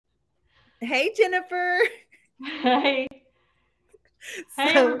Hey, Jennifer. Hey,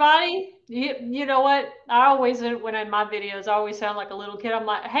 hey So, everybody. You know what? I always, when in my videos, I always sound like a little kid. I'm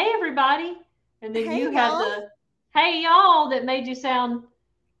like, hey everybody. And then hey, you had y'all. the, hey y'all, that made you sound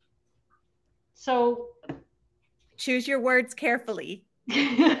so. Choose your words carefully.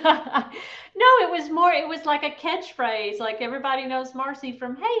 No, it was like a catchphrase. Like everybody knows Marcy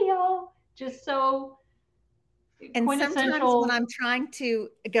from hey y'all. Just so And sometimes when quintessential. I'm trying to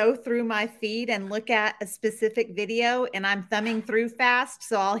go through my feed and look at a specific video and I'm thumbing through fast,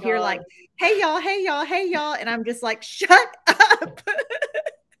 so I'll hear like, Uh, hey, y'all, hey, y'all, hey, y'all. And I'm just like, shut up.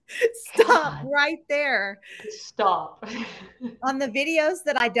 Stop God, right there. stop. On the videos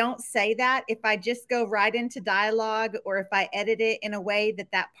that I don't say that, if I just go right into dialogue or if I edit it in a way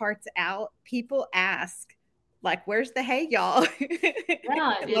that that part's out, people ask, like, where's the hey, y'all?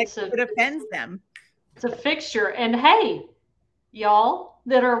 Yeah, Like, it offends them. it's a fixture. And hey, y'all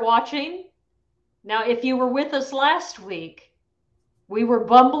that are watching. Now, if you were with us last week, we were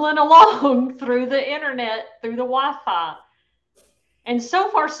bumbling along through the internet, through the Wi Fi. And so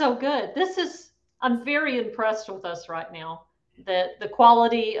far, so good. I'm very impressed with us right now. That the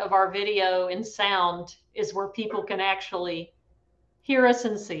quality of our video and sound is where people can actually hear us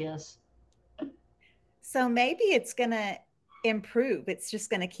and see us. So maybe it's going to improve. It's just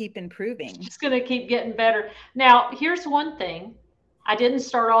going to keep It's improving. just going to keep getting better. Now, here's one thing. I didn't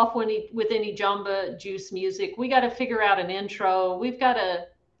start off with any Jamba Juice music. We got to figure out an intro.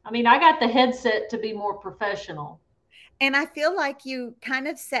 I got the headset to be more professional. And I feel like you kind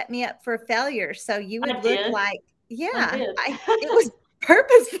of set me up for failure. So you I would look did. like, I yeah, did. it was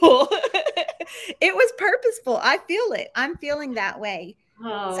purposeful. It was purposeful. I feel it. I'm feeling that way.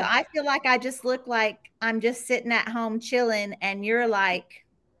 So Oh, I feel like I just look like I'm just sitting at home chilling and you're like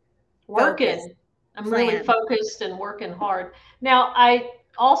focused, working. I'm really plan. focused and working hard. Now, I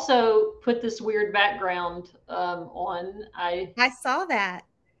also put this weird background on. I saw that.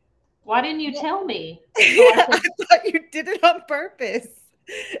 Why didn't you Well, tell me so I I could? thought you did it on purpose.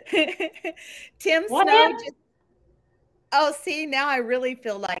 Tim What Snow happened? just, oh, see, now I really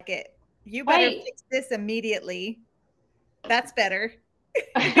feel like it. You better Wait. fix this immediately. That's better.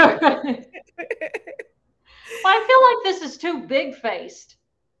 Well, I feel like this is too big faced.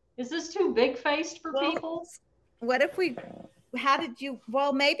 Is this too big faced for Well, people? what if we, how did you,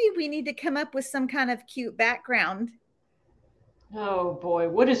 well, maybe we need to come up with some kind of cute background. Oh boy,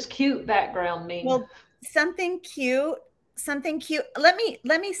 what does cute background mean? Well, something cute, something cute. Let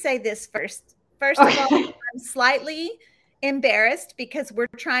me say this first. First of all, Okay. I'm slightly embarrassed because we're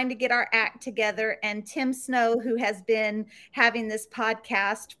trying to get our act together and Tim Snow, who has been having this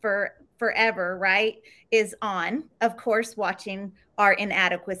podcast for forever, right, is on, of course, watching our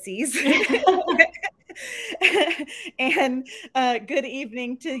inadequacies. And good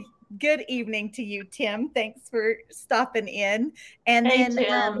evening to you, Tim. Thanks for stopping in. And Hey then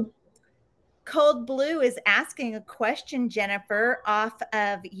Tim. Cold Blue is asking a question, Jennifer, off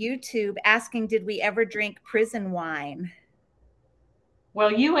of YouTube, asking, did we ever drink prison wine?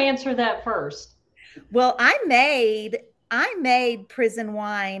 Well, you answer that first. Well, I made prison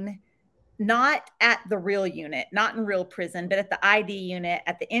wine not at the real unit, not in real prison, but at the ID unit,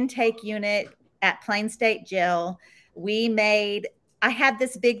 at the intake unit at Plain State Jail. We made I had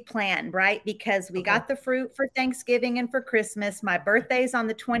this big plan, right? Because we Okay. got the fruit for Thanksgiving and for Christmas. My birthday's on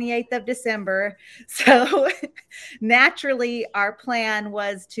the 28th of December. So naturally, our plan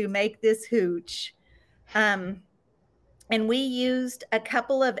was to make this hooch. Um, and we used a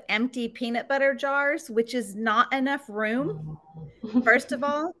couple of empty peanut butter jars, which is not enough room, first of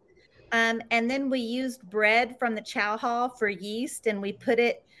all. And then we used bread from the chow hall for yeast, and we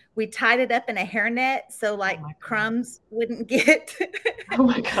tied it up in a hairnet so Oh like my god. crumbs wouldn't get. Oh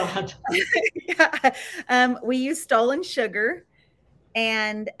my god. Yeah. We used stolen sugar,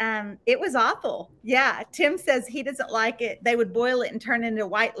 and it was awful. Yeah, Tim says he doesn't like it. They would boil it and turn it into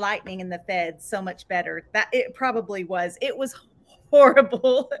white lightning in the feds. So much better. That it probably was. It was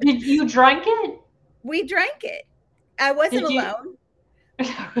horrible. Did you drink it? We drank it. I wasn't Did you? alone.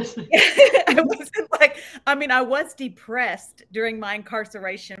 I wasn't like, I mean, I was depressed during my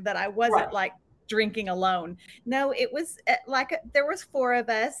incarceration, but I wasn't Right. like drinking alone. No, it was like there was four of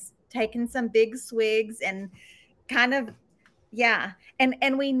us taking some big swigs and kind of, yeah. And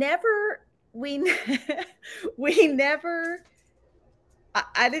we we never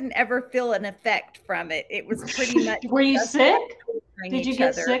I didn't ever feel an effect from it. It was pretty much Were you just sick? torturing Did you each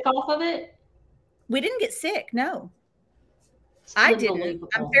get other. sick off of it? We didn't get sick. No, It's I didn't.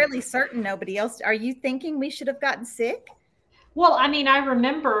 I'm unbelievable. fairly certain nobody else. Are you thinking we should have gotten sick? Well, I mean, I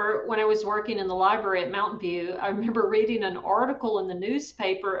remember when I was working in the library at Mountain View, I remember reading an article in the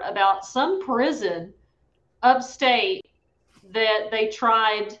newspaper about some prison upstate that they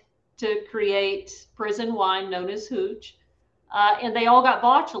tried to create prison wine known as hooch. And they all got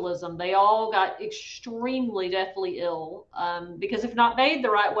botulism. They all got extremely deathly ill because if not made the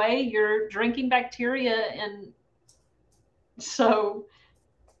right way, you're drinking bacteria. And so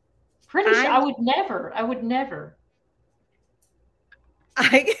pretty sure I would never.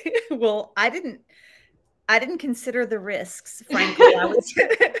 Well, I didn't consider the risks, frankly. I'm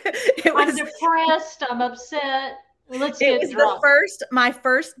depressed. I'm upset. Let's get drunk. My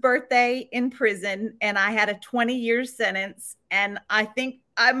first birthday in prison, and I had a 20-year sentence. And I think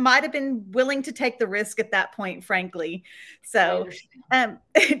I might have been willing to take the risk at that point, frankly. So,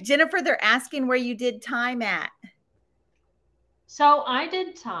 Jennifer, they're asking where you did time at. So I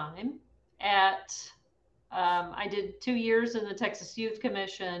did time at, I did 2 years in the Texas Youth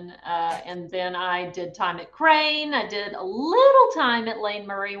Commission, and then I did time at Crane. I did a little time at Lane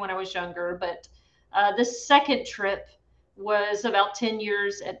Murray when I was younger, but the second trip was about 10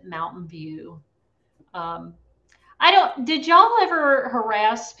 years at Mountain View. Did y'all ever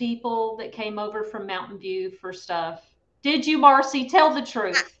harass people that came over from Mountain View for stuff? Did you, Marcy? Tell the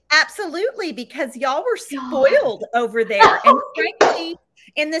truth. Absolutely, because y'all were spoiled over there. And frankly,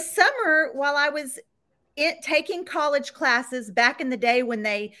 in the summer, while I was taking college classes back in the day when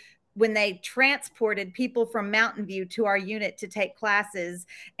they transported people from Mountain View to our unit to take classes,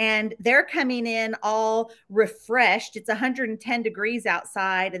 and they're coming in all refreshed. It's 110 degrees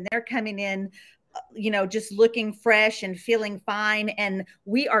outside, and they're coming in, just looking fresh and feeling fine. And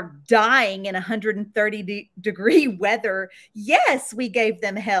we are dying in 130-degree weather. Yes, we gave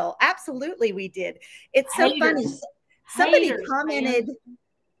them hell. Absolutely, we did. It's so funny. Somebody commented, man.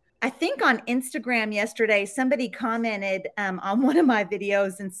 I think on Instagram yesterday, somebody commented on one of my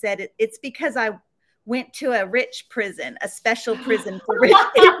videos and said it's because I went to a rich prison, a special prison for rich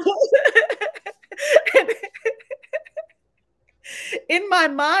people. In my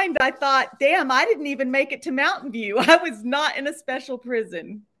mind, I thought, damn, I didn't even make it to Mountain View. I was not in a special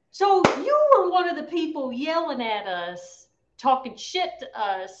prison. So you were one of the people yelling at us, talking shit to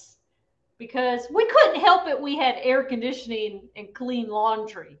us, because we couldn't help it. We had air conditioning and clean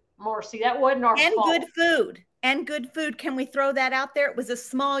laundry, Marcy. That wasn't our fault. And good food. Can we throw that out there? It was a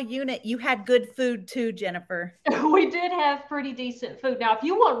small unit. You had good food too, Jennifer. We did have pretty decent food. Now, if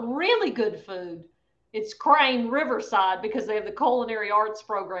you want really good food, it's Crane Riverside, because they have the culinary arts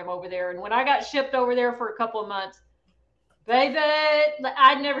program over there. And when I got shipped over there for a couple of months, baby,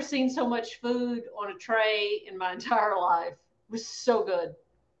 I'd never seen so much food on a tray in my entire life. It was so good.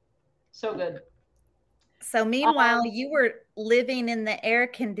 So good. So meanwhile, you were living in the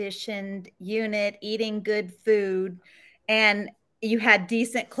air-conditioned unit, eating good food, and you had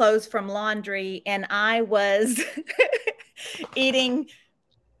decent clothes from laundry, and I was eating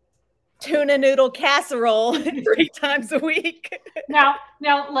tuna noodle casserole 3 times a week. Now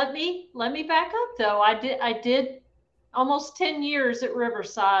let me back up though. I did almost 10 years at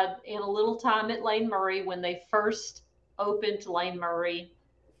Riverside and a little time at Lane Murray when they first opened Lane Murray.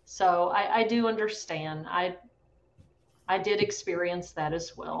 So I do understand. I did experience that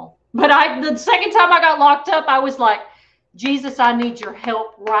as well. But the second time I got locked up, I was like, Jesus, I need your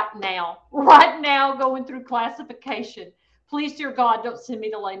help right now. Right now, going through classification. Please, dear God, don't send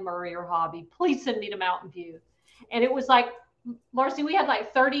me to Lane Murray or Hobby. Please send me to Mountain View. And it was like, Marcy, we had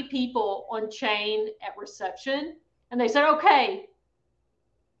like 30 people on chain at reception. And they said, okay,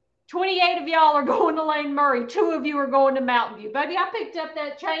 28 of y'all are going to Lane Murray. 2 of you are going to Mountain View. Baby, I picked up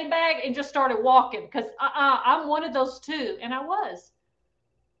that chain bag and just started walking because I'm one of those 2. And I was.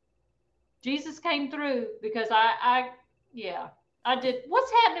 Jesus came through because I did.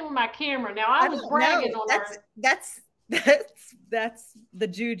 What's happening with my camera now? I was bragging on her. That's the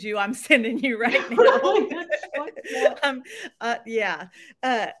juju I'm sending you right now.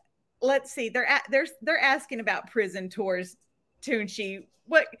 Let's see. They're asking about prison tours, Toonshi.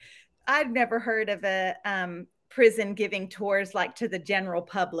 What? I've never heard of a prison giving tours like to the general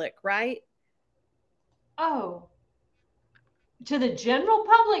public, right? Oh, to the general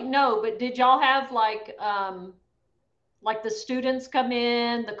public? No, but did y'all have like the students come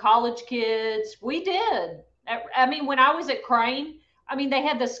in, the college kids? We did. I mean, when I was at Crane, I mean, they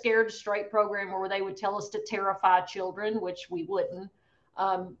had the Scared Straight program where they would tell us to terrify children, which we wouldn't.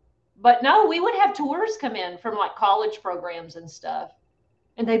 But no, we would have tours come in from like college programs and stuff.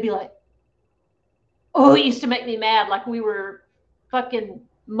 And they'd be like, oh, it used to make me mad. Like we were fucking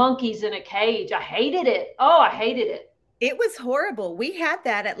monkeys in a cage. I hated it. Oh, I hated it. It was horrible. We had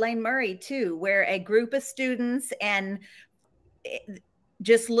that at Lane Murray too, where a group of students and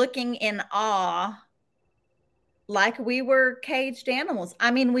just looking in awe, like we were caged animals.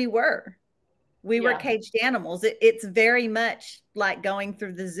 I mean, we were caged animals. It's very much like going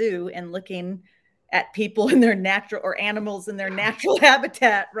through the zoo and looking at people in their natural, or animals in their natural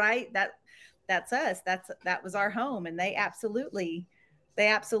habitat, right? That's us. That was our home. And they absolutely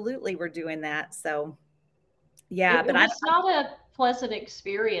were doing that. So yeah, it was not a pleasant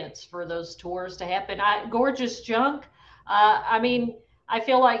experience for those tours to happen. Gorgeous junk. I mean, I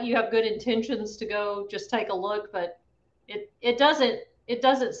feel like you have good intentions to go just take a look, but it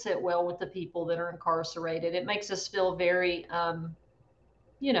doesn't sit well with the people that are incarcerated. It makes us feel very,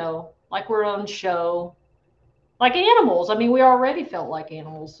 like we're on show, like animals. I mean, we already felt like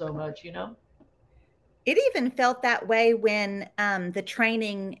animals so much, It even felt that way when the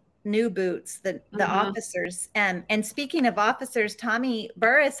training new boots, the officers. And speaking of officers, Tommy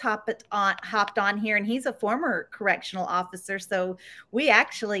Burris hopped on here, and he's a former correctional officer. So we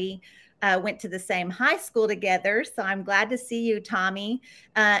actually went to the same high school together. So I'm glad to see you, Tommy.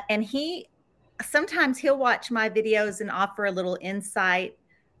 And sometimes he'll watch my videos and offer a little insight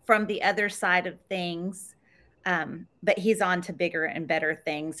from the other side of things. But he's on to bigger and better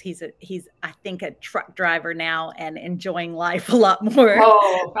things. He's I think a truck driver now and enjoying life a lot more.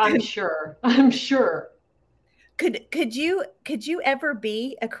 Oh, I'm sure. Could you ever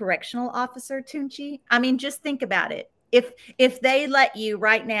be a correctional officer, Tunchi? I mean, just think about it. If they let you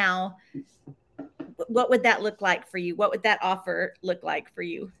right now, what would that look like for you? What would that offer look like for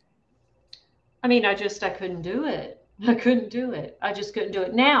you? I mean, I couldn't do it. I couldn't do it. I just couldn't do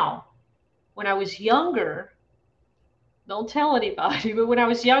it. Now, when I was younger, don't tell anybody, but when I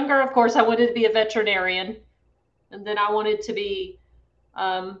was younger, of course, I wanted to be a veterinarian. And then I wanted to be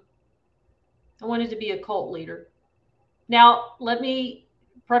a cult leader. Now, let me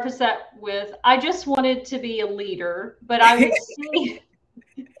preface that with, I just wanted to be a leader, but I would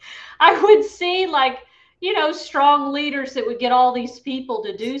see like, strong leaders that would get all these people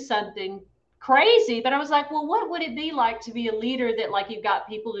to do something crazy. But I was like, well, what would it be like to be a leader that like you've got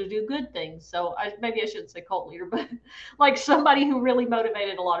people to do good things? So maybe I shouldn't say cult leader, but like somebody who really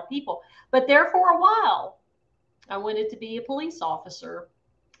motivated a lot of people. But there for a while, I wanted to be a police officer.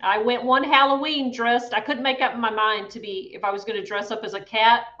 I went one Halloween dressed. I couldn't make up my mind to be, if I was going to dress up as a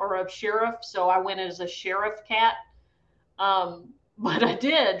cat or a sheriff. So I went as a sheriff cat. But I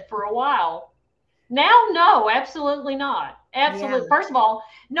did for a while. Now, no, absolutely not. Absolutely. Yeah. First of all,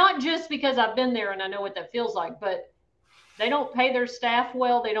 not just because I've been there and I know what that feels like, but they don't pay their staff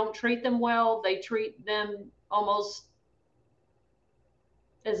well. They don't treat them well. They treat them almost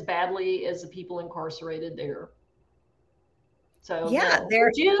as badly as the people incarcerated there. So yeah,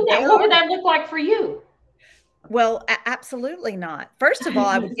 what would that look like for you? Well, absolutely not. First of all,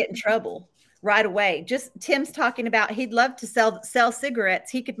 I would get in trouble right away. Just Tim's talking about he'd love to sell cigarettes.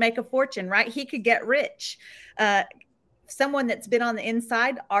 He could make a fortune, right? He could get rich. Someone that's been on the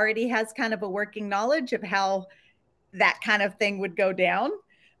inside already has kind of a working knowledge of how that kind of thing would go down.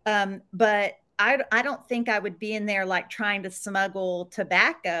 But I don't think I would be in there like trying to smuggle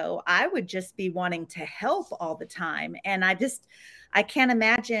tobacco. I would just be wanting to help all the time. And I can't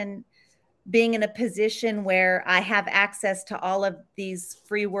imagine being in a position where I have access to all of these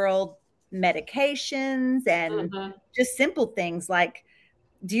free world medications and just simple things like,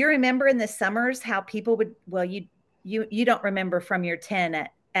 do you remember in the summers how people would, well, you don't remember from your 10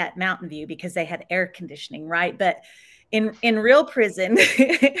 at Mountain View because they had air conditioning, right? But in real prison,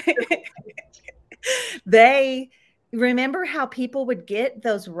 they remember how people would get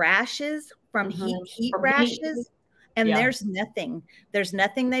those rashes from heat rashes. And there's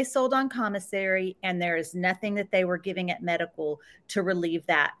nothing they sold on commissary, and there is nothing that they were giving at medical to relieve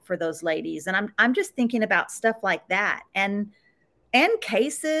that for those ladies. And I'm just thinking about stuff like that and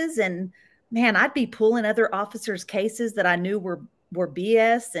cases. And man, I'd be pulling other officers' cases that I knew were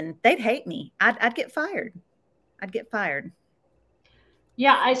BS, and they'd hate me. I'd get fired.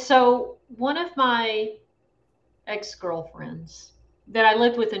 Yeah. So one of my ex-girlfriends that I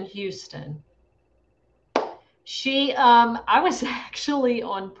lived with in Houston, I was actually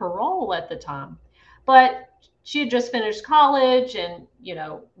on parole at the time, but she had just finished college, and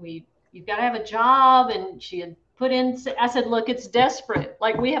you've got to have a job, and she had put in, I said, look, it's desperate.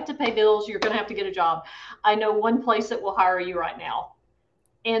 Like, we have to pay bills. You're going to have to get a job. I know one place that will hire you right now.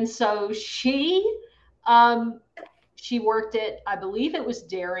 And so she worked at, I believe it was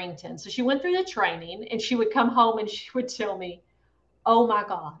Darrington. So she went through the training, and she would come home and she would tell me, oh my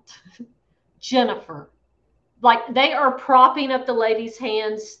God, Jennifer, like they are propping up the lady's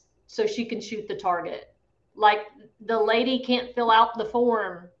hands so she can shoot the target. like the lady can't fill out the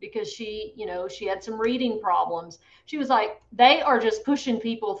form because she had some reading problems. She was like, they are just pushing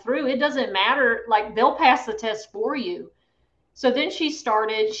people through. It doesn't matter. Like, they'll pass the test for you. So then she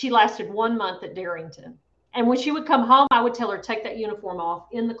lasted 1 month at Darrington. And when she would come home, I would tell her, take that uniform off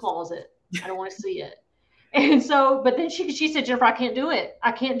in the closet. I don't want to see it. And so, but then she said, Jennifer, I can't do it.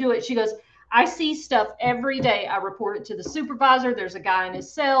 I can't do it. She goes, I see stuff every day. I report it to the supervisor. There's a guy in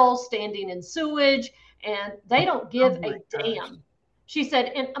his cell standing in sewage, and they don't give a damn. She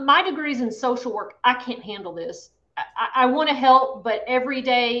said, and my degree's in social work. I can't handle this. I want to help, but every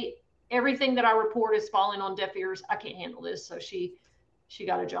day, everything that I report is falling on deaf ears. I can't handle this. So she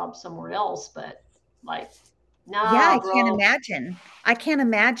got a job somewhere else. But like, nah, Yeah, I bro. can't imagine. I can't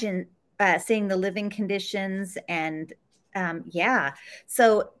imagine seeing the living conditions and yeah.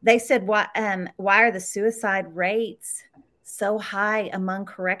 So they said, why are the suicide rates so high among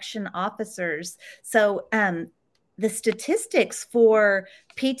correction officers? So the statistics for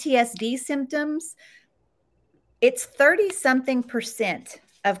PTSD symptoms, it's 30-something%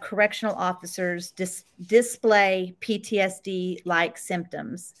 of correctional officers display PTSD-like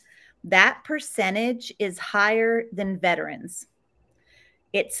symptoms. That percentage is higher than veterans.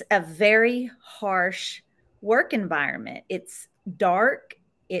 It's a very harsh work environment. It's dark.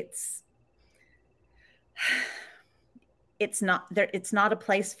 It's not there. It's not a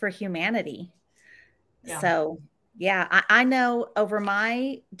place for humanity. Yeah. So yeah, I know over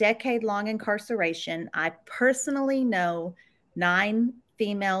my decade-long incarceration, I personally know 9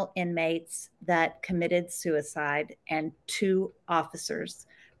 female inmates that committed suicide and 2 officers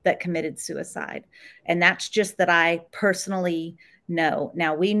that committed suicide. And that's just that I personally know.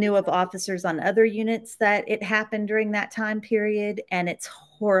 Now, we knew of officers on other units that it happened during that time period, and it's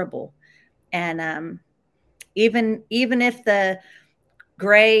horrible. And even if the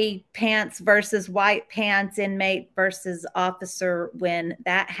gray pants versus white pants, inmate versus officer, when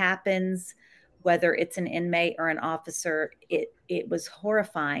that happens, whether it's an inmate or an officer, it was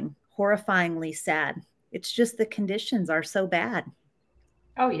horrifyingly sad. It's just the conditions are so bad.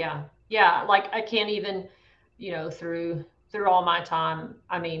 Oh yeah. Yeah. Like, I can't even, through all my time,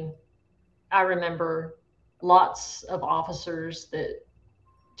 I mean, I remember lots of officers that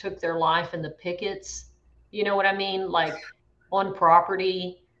took their life in the pickets. You know what I mean? Like, on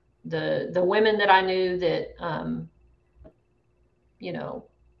property, the women that I knew that,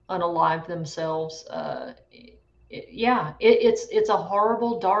 unalived themselves. It's a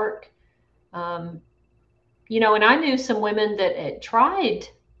horrible, dark, and I knew some women that had tried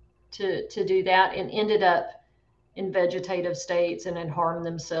to do that and ended up in vegetative states and had harmed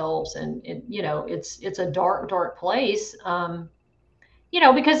themselves. And it's a dark, dark place.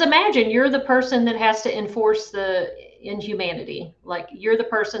 Because imagine you're the person that has to enforce the inhumanity. Like, you're the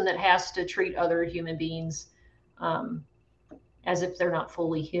person that has to treat other human beings as if they're not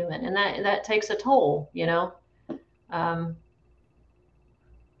fully human, and that takes a toll. Yeah.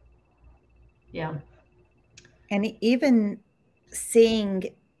 And even seeing,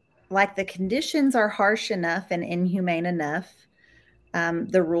 like, the conditions are harsh enough and inhumane enough.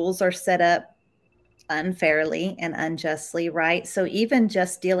 The rules are set up unfairly and unjustly, right? So even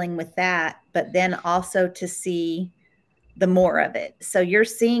just dealing with that, but then also to see the more of it. So you're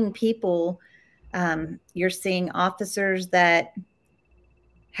seeing people, you're seeing officers that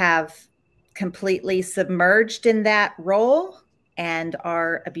have completely submerged in that role and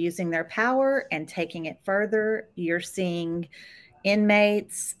are abusing their power and taking it further. You're seeing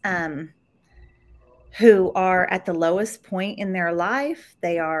inmates who are at the lowest point in their life.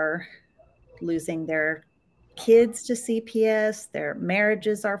 They are losing their kids to CPS. Their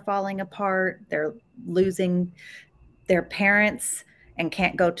marriages are falling apart. They're losing their parents and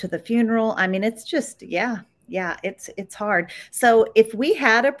can't go to the funeral. I mean, it's just, yeah, it's hard. So if we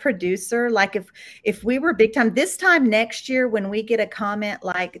had a producer, like if we were big time, this time next year, when we get a comment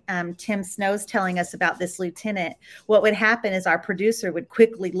like Tim Snow's telling us about this lieutenant, what would happen is our producer would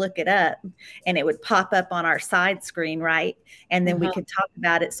quickly look it up and it would pop up on our side screen, right? And then we could talk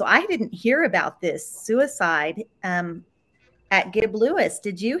about it. So I didn't hear about this suicide at Gib Lewis.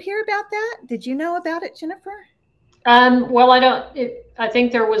 Did you hear about that? Did you know about it, Jennifer? Well, I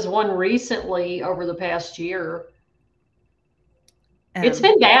think there was one recently over the past year. It's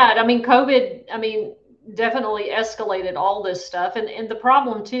been bad. I mean, COVID, definitely escalated all this stuff. And the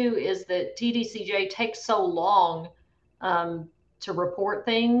problem too is that TDCJ takes so long to report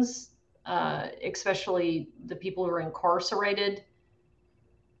things, especially the people who are incarcerated.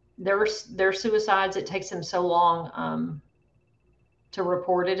 Their suicides, it takes them so long to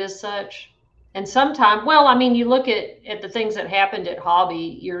report it as such. And sometimes, well, I mean, you look at the things that happened at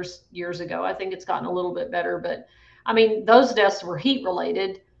Hobby years ago. I think it's gotten a little bit better, but I mean, those deaths were heat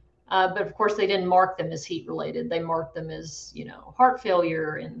related. But of course, they didn't mark them as heat related. They marked them as, heart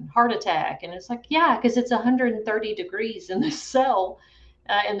failure and heart attack. And it's like, yeah, because it's 130 degrees in this cell,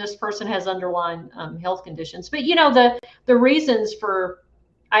 and this person has underlying health conditions. But the reasons for,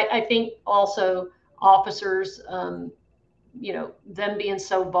 I think also officers, them being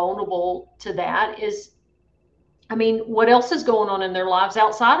so vulnerable to that is, I mean, what else is going on in their lives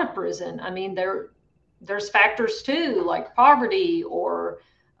outside of prison? I mean, there's factors too, like poverty or,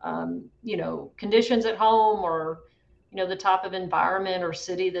 conditions at home, or, the type of environment or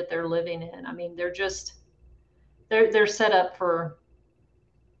city that they're living in. I mean, they're set up for,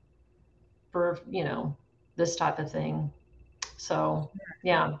 this type of thing. So,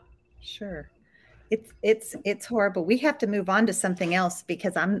 yeah. Sure. It's horrible. We have to move on to something else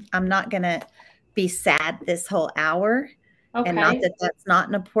because I'm not going to be sad this whole hour. Okay. And not that that's not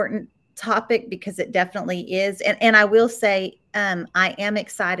an important topic, because it definitely is. And I will say, I am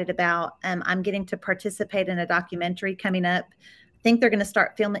excited about, I'm getting to participate in a documentary coming up. I think they're going to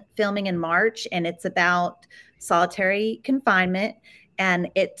start filming in March, and it's about solitary confinement. And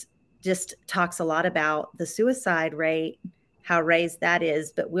it just talks a lot about the suicide rate, how raised that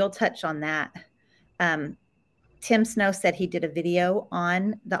is, but we'll touch on that. Tim Snow said he did a video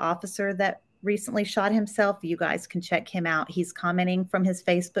on the officer that recently shot himself. You guys can check him out. He's commenting from his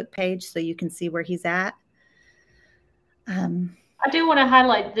Facebook page, so you can see where he's at. I do want to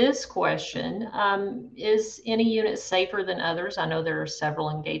highlight this question. Is any unit safer than others? I know there are several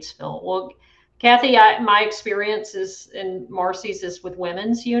in Gatesville. Well, Kathy, my experience is, and Marcy's is with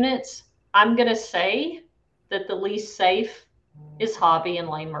women's units. I'm going to say that the least safe is Hobby and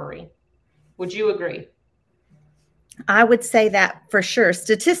Lane Murray. Would you agree? I would say that for sure.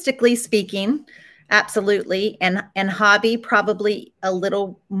 Statistically speaking, absolutely. And Hobby probably a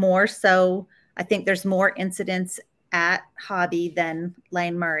little more so. I think there's more incidents at Hobby than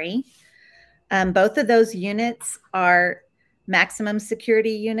Lane Murray. Both of those units are maximum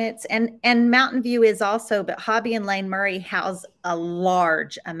security units, and Mountain View is also, but Hobby and Lane Murray house a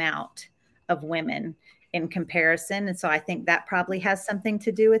large amount of women in comparison. And so I think that probably has something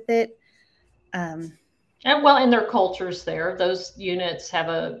to do with it. And their cultures there, those units have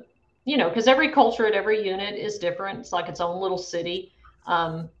a, because every culture at every unit is different. It's like its own little city.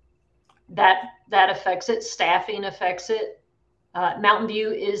 That affects it. Staffing affects it. Mountain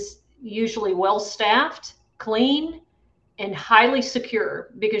View is usually well-staffed, clean, and highly secure,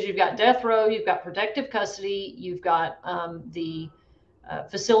 because you've got death row, you've got protective custody, you've got the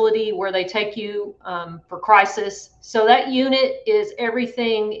facility where they take you for crisis. So that unit is,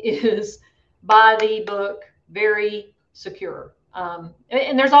 everything is by the book, very secure.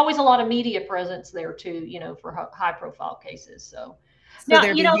 And there's always a lot of media presence there too, for high profile cases. So now,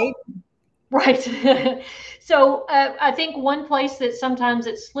 right. So I think one place that sometimes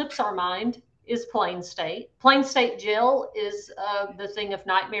it slips our mind is Plain State. Plain State Jail is the thing of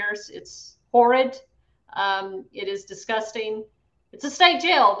nightmares. It's horrid. It is disgusting. It's a state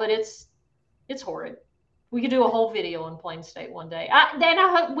jail, but it's horrid. We could do a whole video on Plain State one day.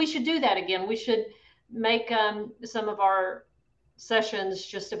 I hope we should do that again. We should make some of our sessions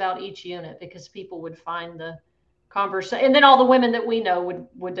just about each unit, because people would find the conversation, and then all the women that we know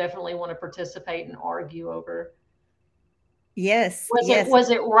would definitely want to participate and argue over. Yes. Was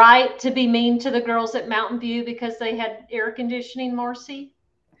it right to be mean to the girls at Mountain View because they had air conditioning, Marcy?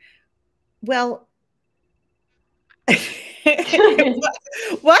 Well,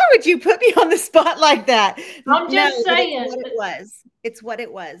 why would you put me on the spot like that? I'm just saying. It's what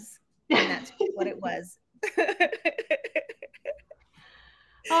it was. And that's what it was.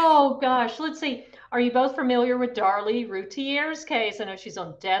 Oh, gosh. Let's see. Are you both familiar with Darlie Routier's case? I know she's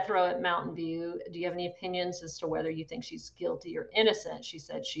on death row at Mountain View. Do you have any opinions as to whether you think she's guilty or innocent? She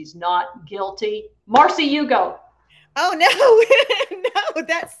said she's not guilty. Marcy, you go. Oh, no. No,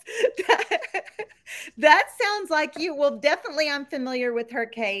 that sounds like you. Well, definitely I'm familiar with her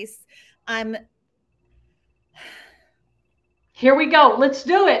case. Here we go. Let's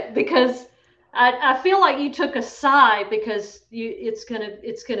do it, because I feel like you took a sigh, because it's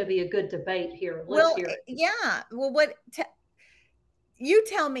gonna be a good debate here. Let's hear it. Yeah. Well, you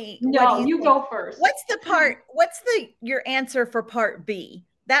tell me. No, you go first. What's your answer for part B?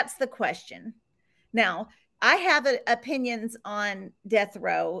 That's the question. Now, I have opinions on death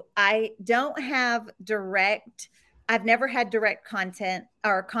row. I don't have direct. I've never had direct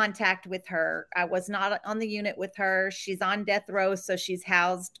contact with her. I was not on the unit with her. She's on death row, so she's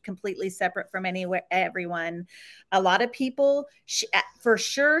housed completely separate from everyone. A lot of people, for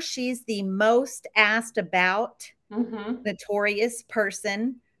sure, she's the most asked about notorious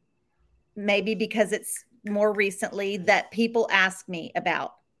person, maybe because it's more recently that people ask me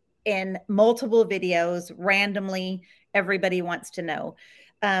about in multiple videos randomly. Everybody wants to know.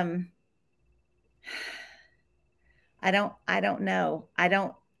 I don't know.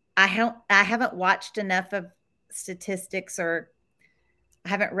 I haven't watched enough of statistics, or I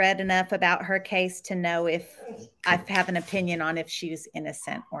haven't read enough about her case to know if I have an opinion on if she's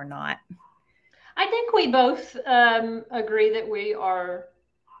innocent or not. I think we both agree that we are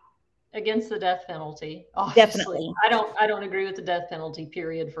against the death penalty. Obviously. Definitely. I don't agree with the death penalty,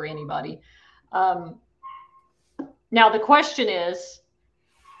 period, for anybody. Now the question is,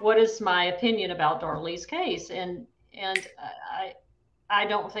 what is my opinion about Darlie's case? And I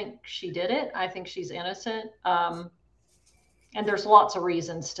don't think she did it. I think she's innocent. And there's lots of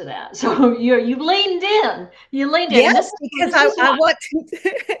reasons to that. So you leaned in. You leaned in. Yes, because I want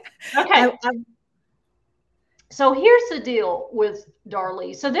to. Okay. So here's the deal with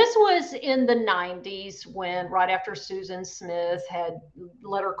Darlie. So this was in the 90s, when right after Susan Smith had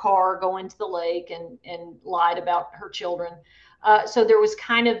let her car go into the lake and lied about her children. So there was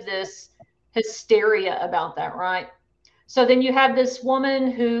kind of this hysteria about that, right? So then you have this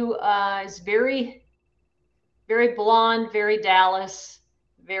woman who is very, very blonde, very Dallas,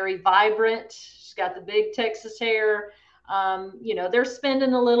 very vibrant. She's got the big Texas hair. They're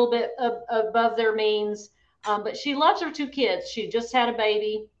spending a little bit above their means. But she loves her 2 kids. She just had a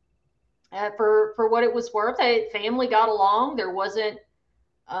baby. For what it was worth, the family got along. There wasn't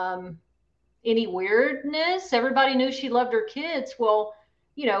any weirdness. Everybody knew she loved her kids. Well,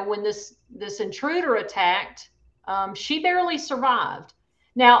 when this intruder attacked, she barely survived.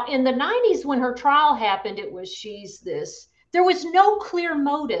 Now, in the 90s, when her trial happened, there was no clear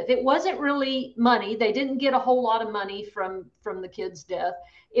motive. It wasn't really money. They didn't get a whole lot of money from the kid's death.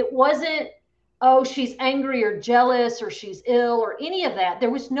 It wasn't, oh, she's angry or jealous or she's ill or any of that.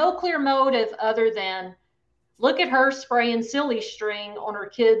 There was no clear motive other than, look at her spraying silly string on her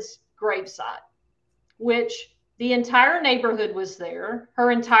kid's gravesite, which the entire neighborhood was there.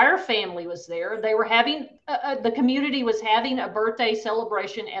 Her entire family was there. They were having, the community was having a birthday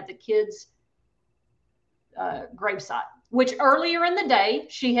celebration at the kid's gravesite, which earlier in the day,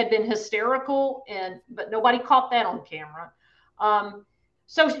 she had been hysterical, but nobody caught that on camera.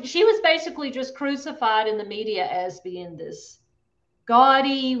 So she was basically just crucified in the media as being this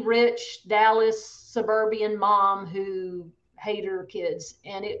gaudy, rich Dallas suburban mom who hated her kids.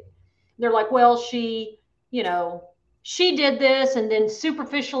 And they're like, well, she did this and then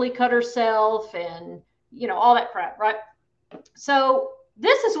superficially cut herself and, all that crap, right? So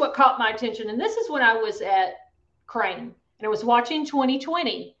this is what caught my attention. And this is when I was at Crane and I was watching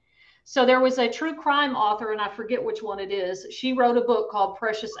 2020. So there was a true crime author, and I forget which one it is. She wrote a book called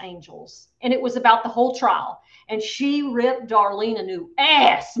Precious Angels, and it was about the whole trial. And she ripped Darlene a new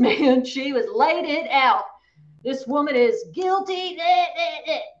ass, man. She was laid it out. This woman is guilty.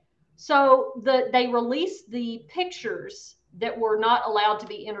 So they released the pictures that were not allowed to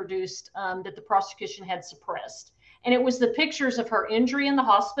be introduced, that the prosecution had suppressed. And it was the pictures of her injury in the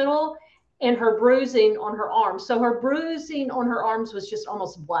hospital and her bruising on her arms. So her bruising on her arms was just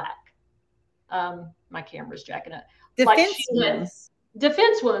almost black. My camera's jacking up.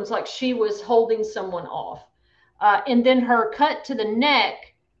 Defense wounds, like she was holding someone off. And then her cut to the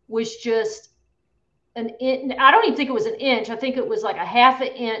neck was just I don't even think it was an inch. I think it was like a half an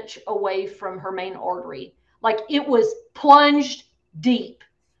inch away from her main artery. Like it was plunged deep.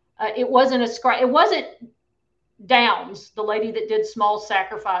 It wasn't a scratch. It wasn't Downs, the lady that did Small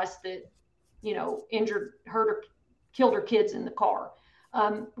Sacrifice that, killed her kids in the car.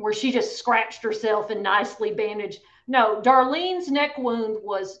 Where she just scratched herself and nicely bandaged. No, Darlene's neck wound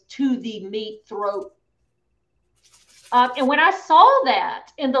was to the meat throat. And when I saw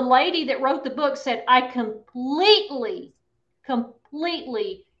that, and the lady that wrote the book said, I completely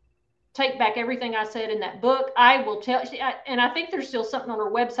take back everything I said in that book. I will tell you, and I think there's still something on her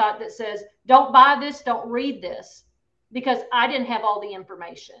website that says, don't buy this, don't read this, because I didn't have all the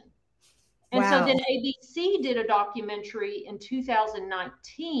information. And so then ABC did a documentary in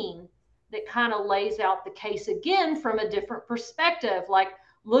 2019 that kind of lays out the case again from a different perspective, like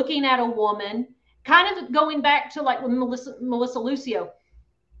looking at a woman, kind of going back to like with Melissa Lucio,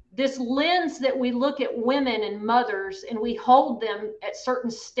 this lens that we look at women and mothers and we hold them at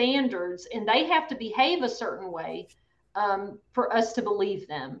certain standards and they have to behave a certain way for us to believe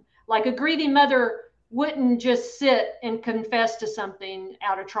them. Like a grieving mother wouldn't just sit and confess to something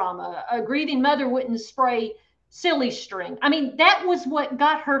out of trauma. A grieving mother wouldn't spray silly string. I mean, that was what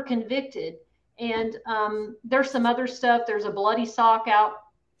got her convicted. And there's some other stuff. There's a bloody sock out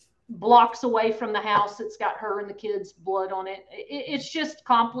blocks away from the house that's got her and the kids' blood on it. It's just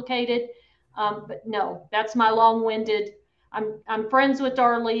complicated. But no, that's my long-winded. I'm friends with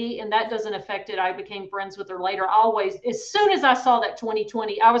Darlie, and that doesn't affect it. I became friends with her later. Always, as soon as I saw that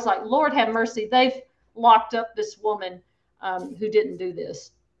 2020, I was like, Lord have mercy, they've locked up this woman who didn't do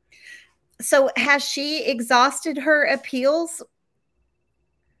this. So has she exhausted her appeals?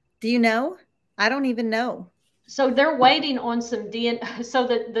 Do you know? I don't even know. So they're waiting on some DNA. So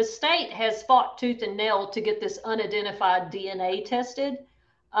the state has fought tooth and nail to get this unidentified DNA tested.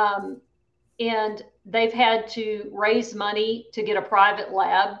 And they've had to raise money to get a private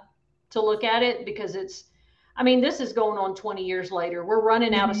lab to look at it because this is going on 20 years later. We're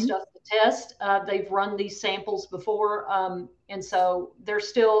running out of stuff to test. They've run these samples before. And so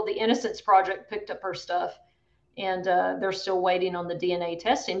the Innocence Project picked up her stuff, and they're still waiting on the DNA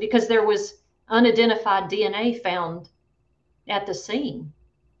testing because there was unidentified DNA found at the scene.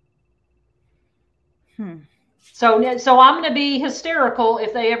 So I'm going to be hysterical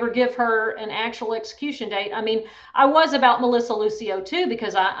if they ever give her an actual execution date. I mean, I was about Melissa Lucio too,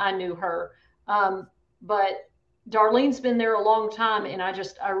 because I knew her. But Darlene's been there a long time, and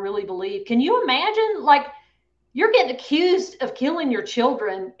I really believe. Can you imagine, like, you're getting accused of killing your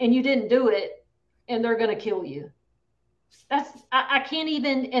children and you didn't do it, and they're going to kill you? I can't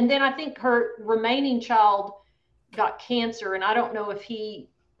even. And then I think her remaining child got cancer, and I don't know if he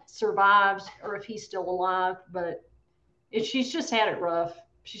survives or if he's still alive, but she's just had it rough.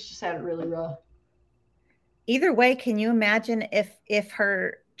 She's just had it really rough. Either way, can you imagine if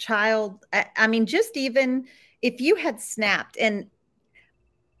her child, I mean, just even if you had snapped, and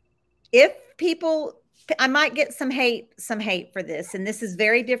if people, I might get some hate for this, and this is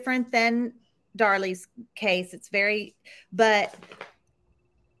very different than Darlie's case. But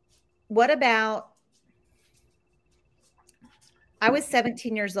what about, I was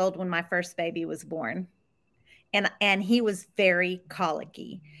 17 years old when my first baby was born, and he was very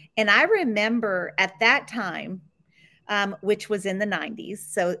colicky. And I remember at that time, which was in the 90s.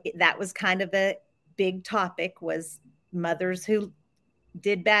 So that was kind of a big topic, was mothers who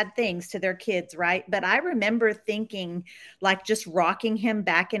did bad things to their kids, right? But I remember thinking, like, just rocking him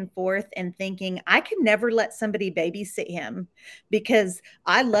back and forth and thinking, I could never let somebody babysit him because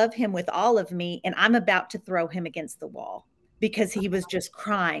I love him with all of me, and I'm about to throw him against the wall because he was just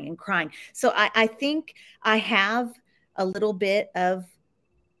crying and crying. So I think I have a little bit of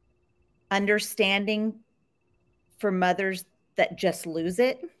understanding for mothers that just lose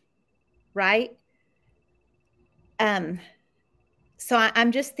it, right? So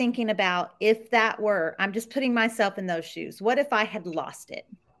I'm just thinking about, if that were, I'm just putting myself in those shoes. What if I had lost it,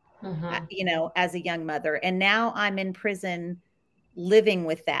 as a young mother, and now I'm in prison living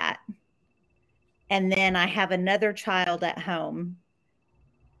with that. And then I have another child at home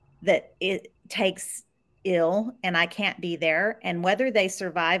that it takes ill and I can't be there. And whether they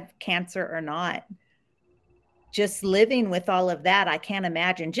survive cancer or not, just living with all of that, I can't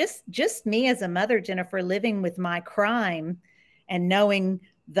imagine. Just me as a mother, Jennifer, living with my crime and knowing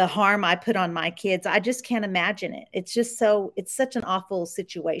the harm I put on my kids, I just can't imagine it. It's such an awful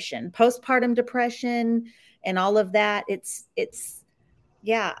situation. Postpartum depression and all of that.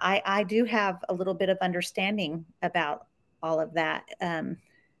 Yeah, I do have a little bit of understanding about all of that.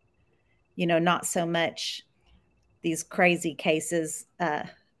 Not so much these crazy cases,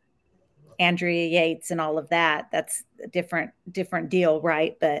 Andrea Yates and all of that. That's a different deal,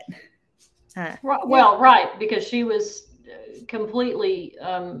 right? But right, because she was completely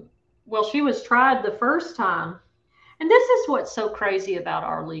she was tried the first time. And this is what's so crazy about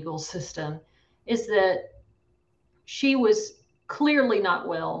our legal system, is that she was clearly not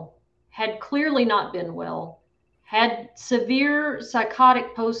well, had clearly not been well, had severe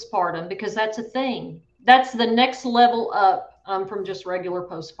psychotic postpartum, because that's a thing. That's the next level up from just regular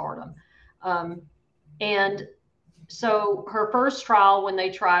postpartum. And so her first trial, when they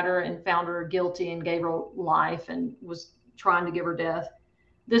tried her and found her guilty and gave her life and was trying to give her death,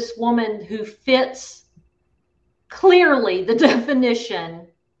 this woman who fits clearly the definition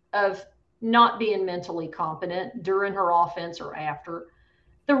of not being mentally competent during her offense or after,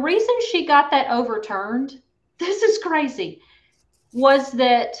 the reason she got that overturned, this is crazy, was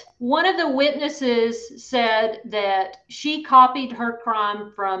that one of the witnesses said that she copied her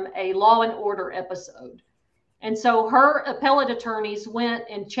crime from a Law and Order episode. And so her appellate attorneys went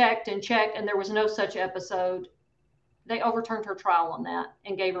and checked, and there was no such episode. They overturned her trial on that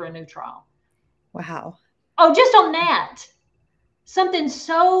and gave her a new trial. Wow. Oh, just on that. Something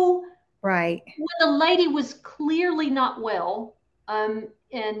so, Right. when the lady was clearly not well, and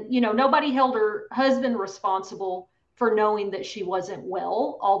nobody held her husband responsible for knowing that she wasn't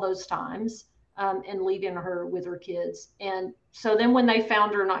well all those times, and leaving her with her kids. And so then when they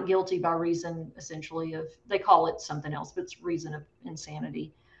found her not guilty by reason, essentially, of, they call it something else, but it's reason of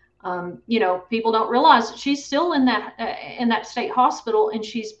insanity. People don't realize that she's still in that state hospital, and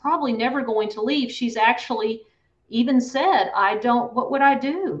she's probably never going to leave. She's actually even said, what would I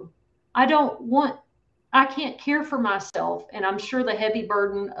do? I can't care for myself. And I'm sure the heavy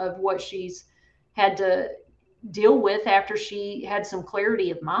burden of what she's had to deal with after she had some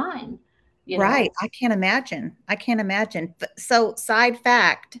clarity of mind, Right. I can't imagine. I can't imagine. So, side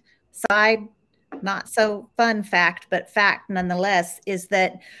not so fun fact, but fact nonetheless, is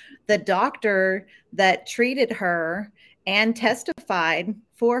that the doctor that treated her and testified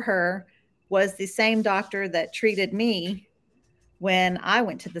for her was the same doctor that treated me when I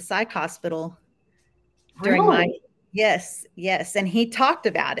went to the psych hospital during my, Really? yes. And he talked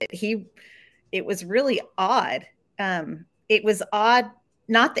about it. It was really odd. It was odd,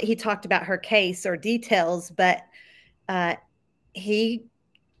 not that he talked about her case or details, but he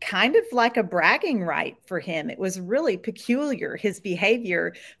kind of like a bragging right for him. It was really peculiar, his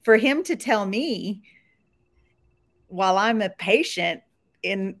behavior, for him to tell me while I'm a patient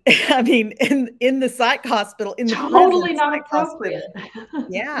in the psych hospital, in the Totally not appropriate.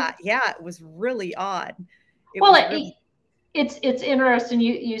 Yeah, it was really odd. It's interesting.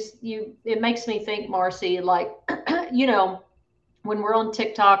 It makes me think, Marcy, like, when we're on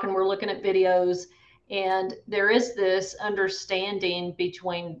TikTok and we're looking at videos, and there is this understanding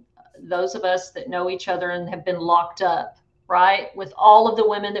between those of us that know each other and have been locked up, right? With all of the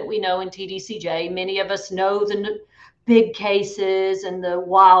women that we know in TDCJ, many of us know the big cases and the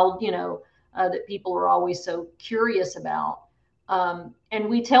wild, that people are always so curious about. And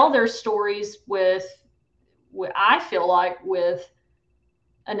we tell their stories I feel like, with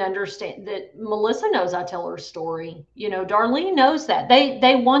an understand that Melissa knows I tell her story. Darlene knows that.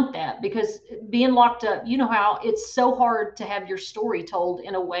 They want that, because being locked up, you know how it's so hard to have your story told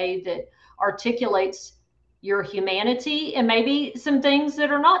in a way that articulates your humanity, and maybe some things that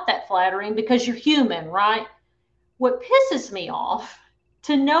are not that flattering, because you're human, right? What pisses me off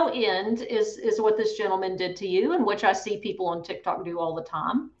to no end is what this gentleman did to you, and which I see people on TikTok do all the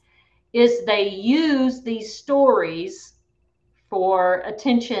time, is they use these stories for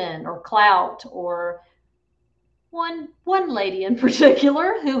attention or clout, or one lady in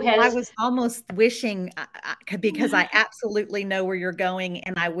particular who has. I was almost wishing, because I absolutely know where you're going,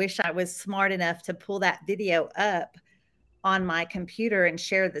 and I wish I was smart enough to pull that video up on my computer and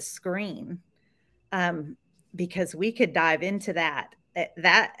share the screen, because we could dive into that.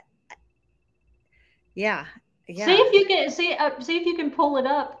 Yeah. See if you can see if you can pull it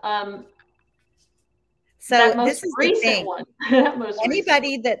up. So this is the thing. One.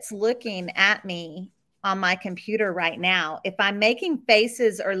 Anybody that's looking at me on my computer right now, if I'm making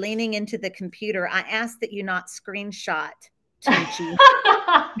faces or leaning into the computer, I ask that you not screenshot, Tunchi.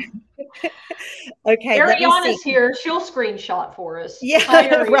 Okay. Ariana's here. She'll screenshot for us.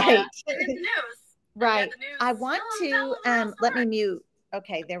 Yeah, right. Right. News. I want to, let me mute.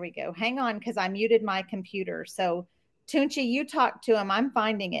 Okay, there we go. Hang on, because I muted my computer. So, Tunchi, you talk to him. I'm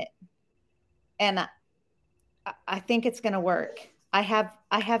finding it. And I think it's going to work. I have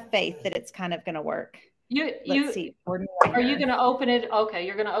faith that it's kind of going to work. Let's see. Are you going to open it? Okay,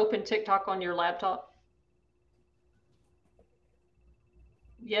 you're going to open TikTok on your laptop.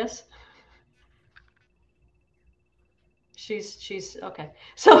 Yes. She's okay.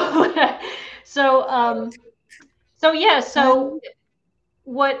 So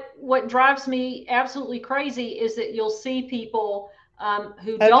what drives me absolutely crazy is that you'll see people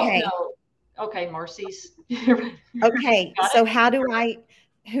who don't know. Okay, Marcy's. Okay, so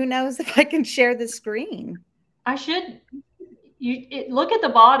who knows if I can share the screen? I should. Look at the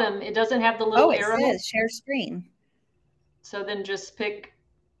bottom. It doesn't have the little arrow. It says share screen. So then just pick.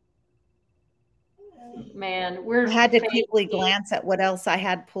 Man, I had to quickly glance at what else I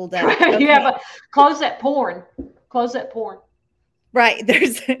had pulled up. Okay. You close that porn. Close that porn. Right.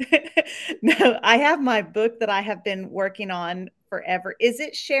 No, I have my book that I have been working on forever. Is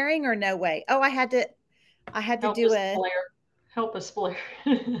it sharing or no way? Oh, I had to do it. Help us, Blair.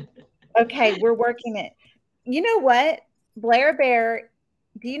 Okay, we're working it. You know what? Blair Bear,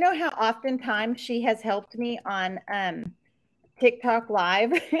 do you know how oftentimes she has helped me on TikTok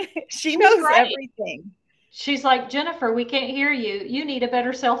Live? She's knows everything. She's like, Jennifer, we can't hear you. You need a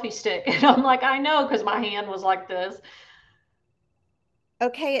better selfie stick. And I'm like, I know, because my hand was like this.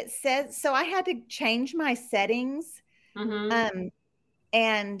 Okay, it says, so I had to change my settings.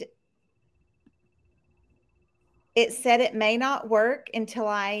 And it said it may not work until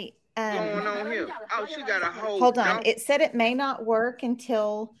I going on here? Oh, she got a whole hold on. It said it may not work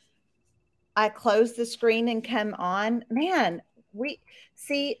until I close the screen and come on. Man, we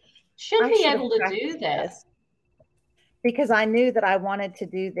see should be able to do that because I knew that I wanted to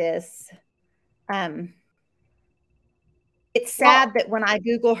do this. It's sad that when I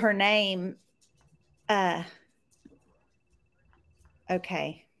Google her name,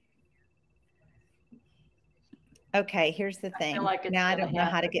 okay. Okay, here's the thing. Now I don't know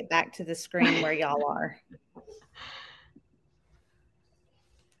how to get back to the screen where y'all are.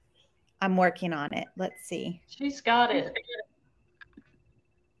 I'm working on it. Let's see. She's got it.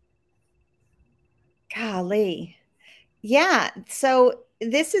 Golly. Yeah, so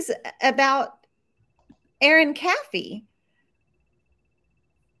this is about Erin Caffey.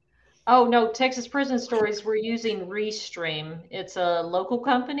 Oh, no, Texas Prison Stories, we're using Restream. It's a local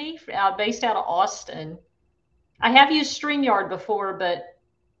company based out of Austin. I have used StreamYard before, but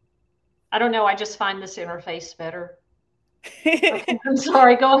I don't know. I just find this interface better. Okay, I'm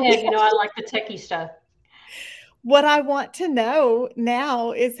sorry. Go ahead. You know, I like the techie stuff. What I want to know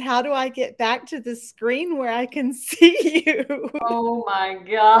now is how do I get back to the screen where I can see you? Oh my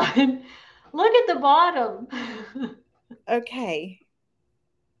God. Look at the bottom. Okay.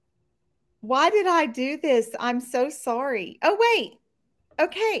 Why did I do this? I'm so sorry. Oh, wait.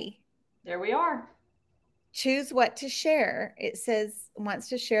 Okay. There we are. Choose what to share. It says wants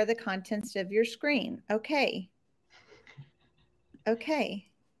to share the contents of your screen. Okay. Okay.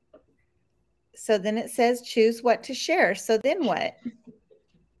 So then it says choose what to share. So then what?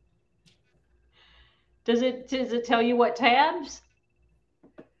 Does it tell you what tabs?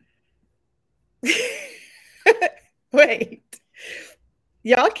 Wait.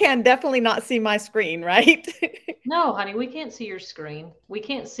 Y'all can definitely not see my screen, right? No, honey, we can't see your screen. We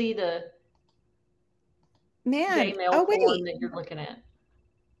can't see the form that you're looking at.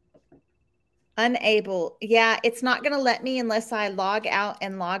 Unable. Yeah, it's not going to let me unless I log out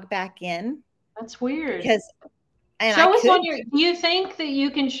and log back in. That's weird. Because show us on your. Do you think that you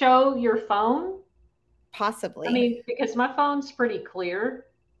can show your phone? Possibly. I mean, because my phone's pretty clear.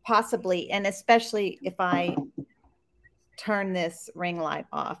 Possibly, and especially if I turn this ring light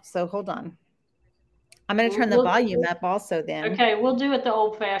off. So hold on. I'm going to turn the volume up also then. Okay, we'll do it the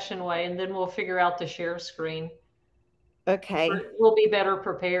old-fashioned way, and then we'll figure out the share screen. Okay. We'll be better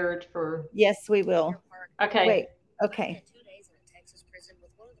prepared for. Yes, we will. Okay. Wait. Okay. 2 days in a Texas prison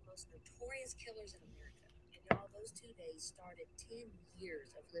with one of the most notorious killers in America. And y'all, those 2 days started 10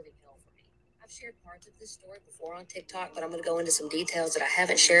 years of living hell for me. I've shared parts of this story before on TikTok, but I'm going to go into some details that I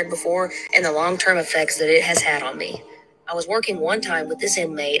haven't shared before and the long-term effects that it has had on me. I was working one time with this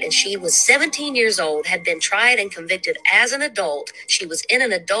inmate, and she was 17 years old, had been tried and convicted as an adult. She was in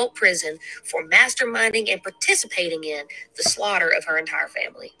an adult prison for masterminding and participating in the slaughter of her entire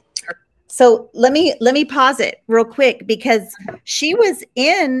family. So let me pause it real quick because she was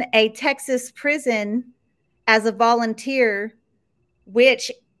in a Texas prison as a volunteer, which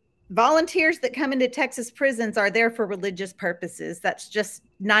volunteers that come into Texas prisons are there for religious purposes. That's just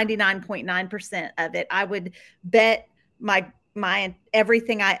 99.9% of it. I would bet my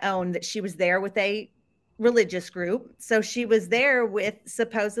everything I own that she was there with a religious group. So she was there with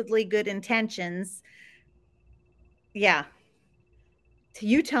supposedly good intentions. Yeah.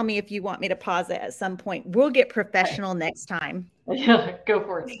 You tell me if you want me to pause it at some point. We'll get professional next time. Yeah, go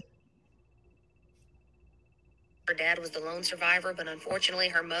for it. Her dad was the lone survivor, but unfortunately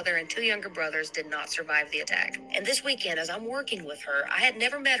her mother and 2 younger brothers did not survive the attack. And this weekend, as I'm working with her, I had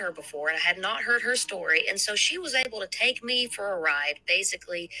never met her before and I had not heard her story. And so she was able to take me for a ride,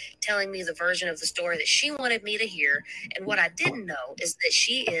 basically telling me the version of the story that she wanted me to hear. And what I didn't know is that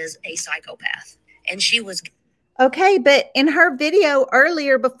she is a psychopath. And she was... Okay, but in her video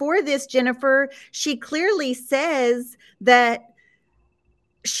earlier before this, Jennifer, she clearly says that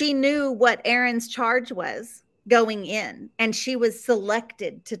she knew what Erin's charge was going in, and she was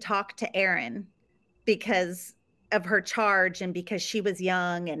selected to talk to Erin because of her charge and because she was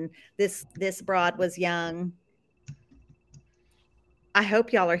young and this broad was young. I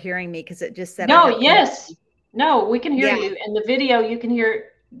hope y'all are hearing me because it just said no. Yes, no, we can hear you, and the video you can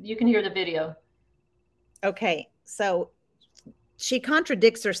hear the video. Okay, so she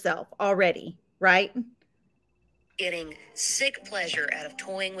contradicts herself already, right? getting sick pleasure out of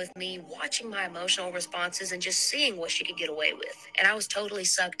toying with me, watching my emotional responses, and just seeing what she could get away with. And I was totally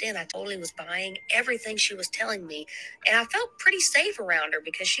sucked in. I totally was buying everything she was telling me. And I felt pretty safe around her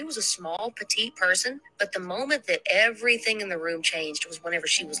because she was a small, petite person. But the moment that everything in the room changed was whenever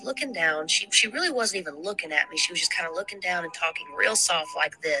she was looking down. She really wasn't even looking at me. She was just kind of looking down and talking real soft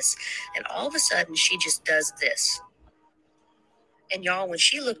like this. And all of a sudden, she just does this. And y'all, when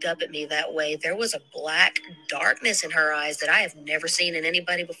she looked up at me that way, there was a black darkness in her eyes that I have never seen in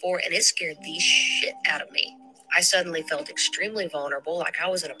anybody before, and it scared the shit out of me. I suddenly felt extremely vulnerable, like I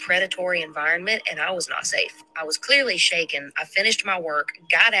was in a predatory environment, and I was not safe. I was clearly shaken. I finished my work,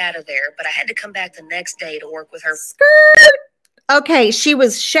 got out of there, but I had to come back the next day to work with her. Skirt. Okay, she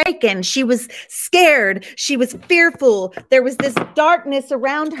was shaken. She was scared. She was fearful. There was this darkness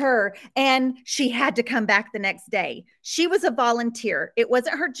around her, and she had to come back the next day. She was a volunteer. It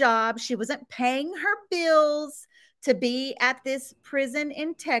wasn't her job. She wasn't paying her bills to be at this prison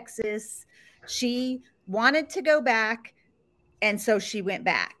in Texas. She wanted to go back, and so she went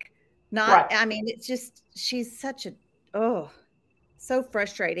back. Not, right. I mean, it's just, she's such a, oh, so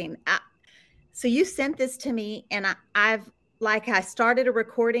frustrating. So you sent this to me, and I started a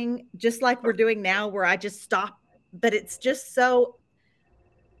recording just like we're doing now where I just stop, but it's just so,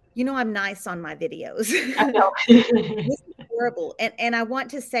 I'm nice on my videos. I know. This is horrible. And I want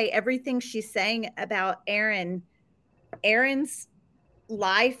to say everything she's saying about Aaron's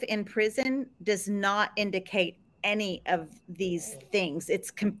life in prison does not indicate any of these things.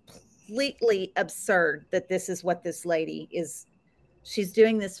 It's completely absurd that this is what this lady is. She's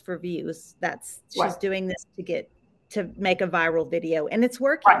doing this for views. She's doing this to make a viral video, and it's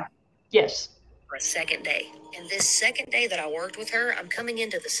working. Right. Yes. For a second day. And this second day that I worked with her, I'm coming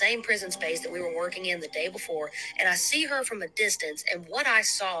into the same prison space that we were working in the day before, and I see her from a distance, and what I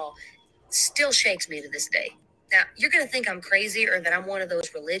saw still shakes me to this day. Now, you're going to think I'm crazy or that I'm one of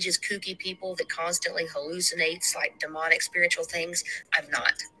those religious kooky people that constantly hallucinates like demonic spiritual things. I'm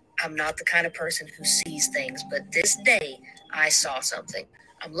not. I'm not the kind of person who sees things, but this day I saw something.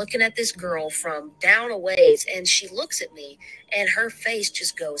 I'm looking at this girl from down a ways, and she looks at me, and her face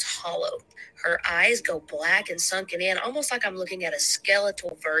just goes hollow. Her eyes go black and sunken in, almost like I'm looking at a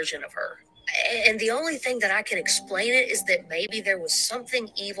skeletal version of her. And the only thing that I can explain it is that maybe there was something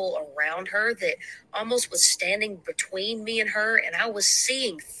evil around her that almost was standing between me and her, and I was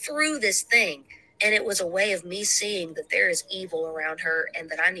seeing through this thing. And it was a way of me seeing that there is evil around her and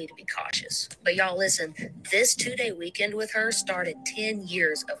that I need to be cautious. But y'all listen, this 2-day weekend with her started 10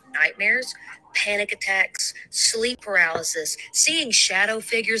 years of nightmares, panic attacks, sleep paralysis, seeing shadow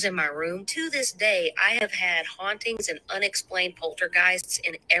figures in my room. To this day, I have had hauntings and unexplained poltergeists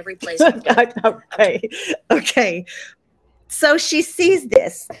in every place. Okay. So she sees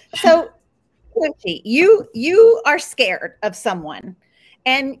this. So you are scared of someone.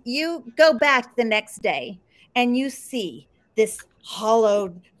 And you go back the next day and you see this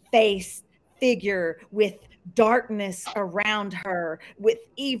hollowed face figure with darkness around her, with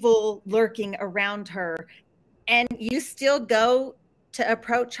evil lurking around her. And you still go to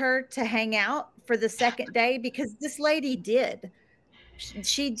approach her to hang out for the second day because this lady did.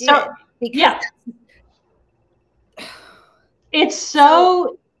 She did. It's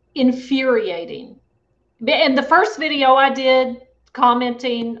so infuriating. And the first video I did,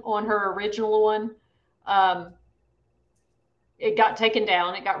 commenting on her original one, it got taken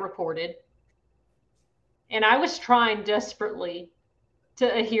down, it got reported. And I was trying desperately to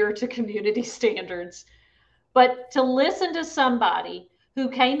adhere to community standards. But to listen to somebody who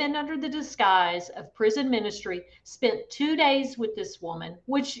came in under the disguise of prison ministry, spent 2 days with this woman,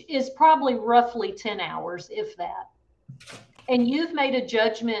 which is probably roughly 10 hours, if that. And you've made a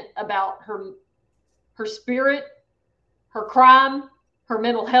judgment about her spirit, her crime, her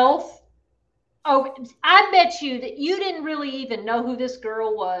mental health. Oh, I bet you that you didn't really even know who this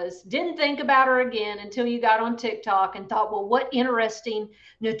girl was, didn't think about her again until you got on TikTok and thought, well, what interesting,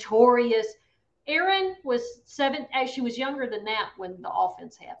 notorious. Erin was 7, she was younger than that when the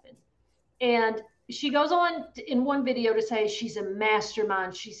offense happened. And she goes on in one video to say she's a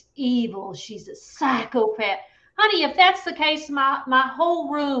mastermind, she's evil, she's a psychopath. Honey, if that's the case, my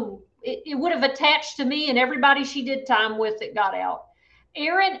whole room, it would have attached to me and everybody she did time with that got out.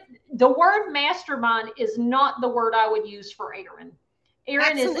 Erin, the word mastermind is not the word I would use for Erin.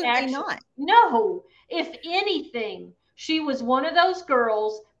 Erin is actually not. No, if anything, she was one of those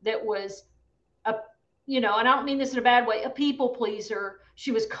girls that was and I don't mean this in a bad way, a people pleaser.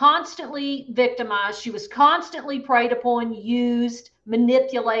 She was constantly victimized. She was constantly preyed upon, used,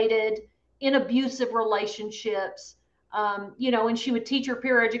 manipulated in abusive relationships. And she would teach her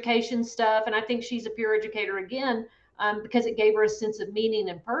peer education stuff. And I think she's a peer educator again, because it gave her a sense of meaning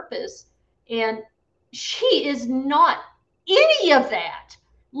and purpose. And she is not any of that.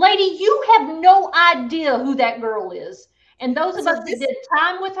 Lady, you have no idea who that girl is. And those of us that did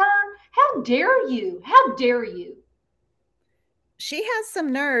time with her, how dare you? How dare you? She has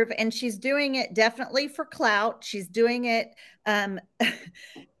some nerve, and she's doing it definitely for clout. She's doing it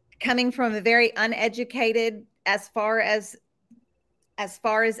coming from a very uneducated, as far as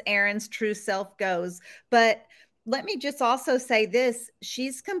Erin's true self goes. But let me just also say this: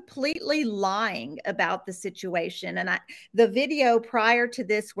 she's completely lying about the situation. And the video prior to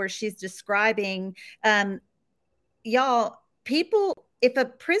this, where she's describing, y'all, people, if a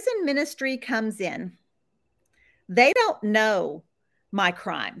prison ministry comes in, they don't know my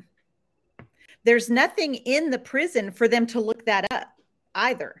crime. There's nothing in the prison for them to look that up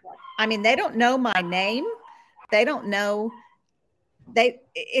either. I mean, they don't know my name. They don't know.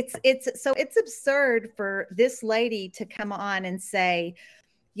 It's absurd for this lady to come on and say,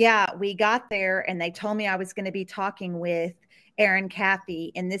 yeah, we got there and they told me I was going to be talking with Erin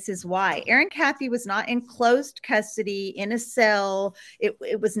Caffey, and this is why. Erin Caffey was not in closed custody in a cell.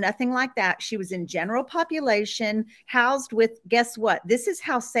 It was nothing like that. She was in general population, housed with, guess what? This is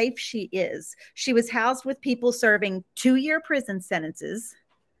how safe she is. She was housed with people serving 2-year prison sentences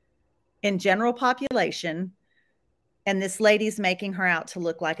in general population, and this lady's making her out to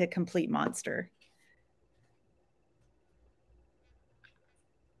look like a complete monster.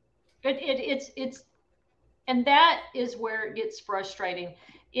 It's and that is where it gets frustrating.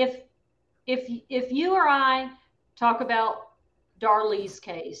 If you or I talk about Darlie's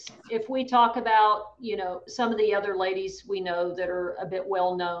case, if we talk about, some of the other ladies we know that are a bit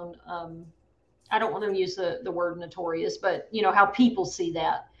well known, I don't want to use the word notorious, but how people see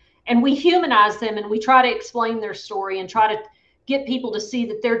that, and we humanize them and we try to explain their story and try to get people to see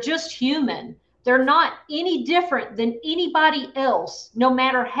that they're just human. They're not any different than anybody else, no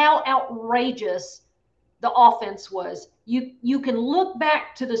matter how outrageous the offense was. You can look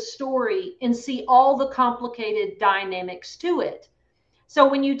back to the story and see all the complicated dynamics to it. So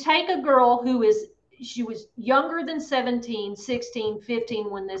when you take a girl she was younger than 17, 16,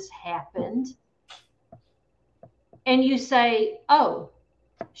 15 when this happened, and you say, oh,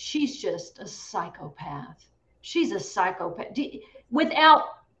 she's just a psychopath. She's a psychopath. Without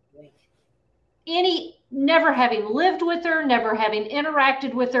never having lived with her, never having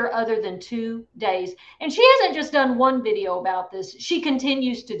interacted with her other than 2 days. And she hasn't just done one video about this. She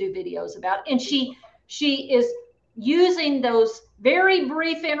continues to do videos about it. And she is using those very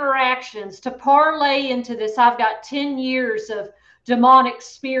brief interactions to parlay into this, I've got 10 years of demonic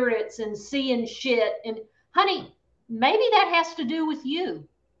spirits and seeing shit. And honey, maybe that has to do with you.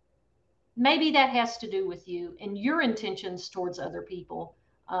 Maybe that has to do with you and your intentions towards other people.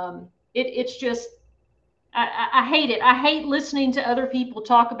 It's just, I hate it. I hate listening to other people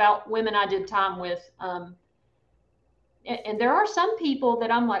talk about women I did time with. And there are some people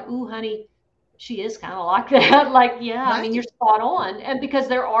that I'm like, ooh, honey, she is kind of like that. Like, yeah, right. I mean, you're spot on. And because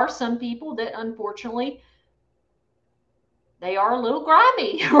there are some people that unfortunately, they are a little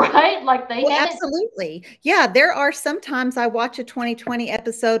grimy, right? Like they absolutely. Yeah, there are sometimes I watch a 2020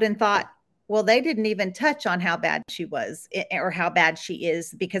 episode and thought, well, they didn't even touch on how bad she was or how bad she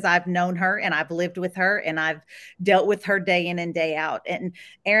is, because I've known her and I've lived with her and I've dealt with her day in and day out. And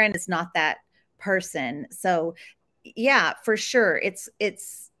Erin is not that person. So yeah, for sure.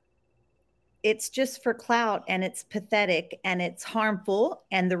 It's just for clout, and it's pathetic and it's harmful.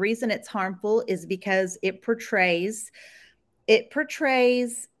 And the reason it's harmful is because it portrays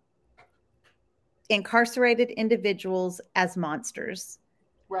incarcerated individuals as monsters.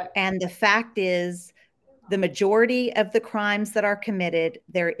 Right. And the fact is, the majority of the crimes that are committed,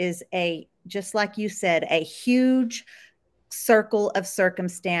 there is just like you said, a huge circle of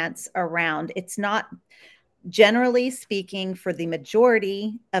circumstance around. It's not, generally speaking, for the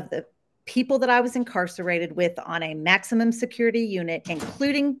majority of the people that I was incarcerated with on a maximum security unit,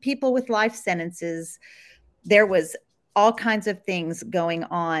 including people with life sentences, there was all kinds of things going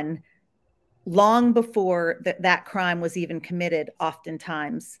on long before that crime was even committed,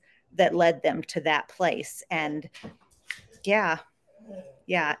 oftentimes, that led them to that place. And yeah.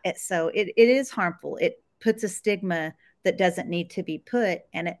 So it is harmful. It puts a stigma that doesn't need to be put,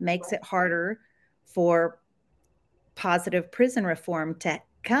 and it makes it harder for positive prison reform to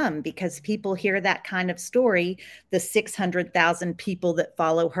come, because people hear that kind of story. The 600,000 people that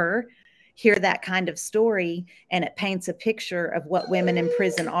follow her hear that kind of story, and it paints a picture of what women in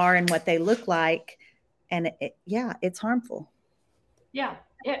prison are and what they look like. And it's harmful. Yeah.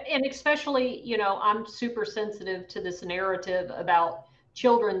 And especially, you know, I'm super sensitive to this narrative about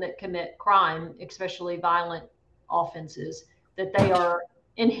children that commit crime, especially violent offenses, that they are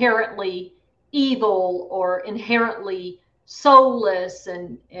inherently evil or inherently soulless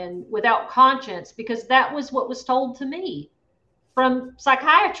and without conscience, because that was what was told to me from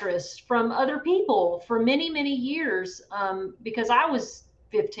psychiatrists, from other people for many, many years, because I was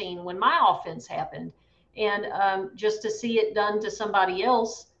 15 when my offense happened. And just to see it done to somebody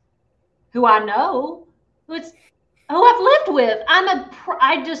else who I know, who I've lived with,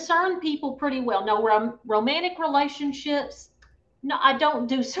 I discern people pretty well. No, romantic relationships, no, I don't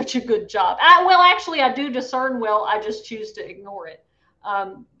do such a good job. Well, actually, I do discern well. I just choose to ignore it.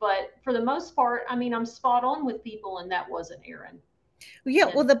 But for the most part, I mean, I'm spot on with people, and that wasn't Erin. Yeah,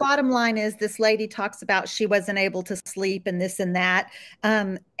 well, the bottom line is this lady talks about she wasn't able to sleep and this and that.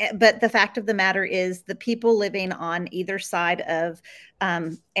 But the fact of the matter is the people living on either side of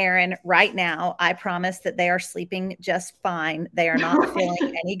Erin right now, I promise that they are sleeping just fine. They are not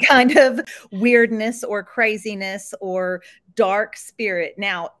feeling any kind of weirdness or craziness or dark spirit.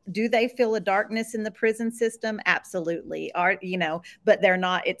 Now, do they feel a darkness in the prison system? Absolutely. But they're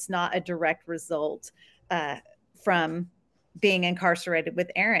not, it's not a direct result from being incarcerated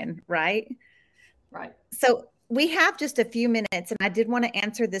with Erin, right? Right. So we have just a few minutes, and I did want to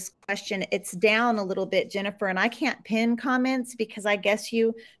answer this question. It's down a little bit, Jennifer, and I can't pin comments because I guess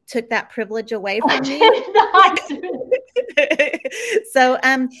you took that privilege away from me. So,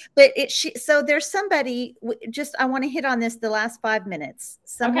 so there's somebody, I want to hit on this the last 5 minutes.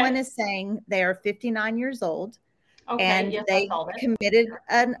 Someone is saying they are 59 years old. Okay, and yes, they committed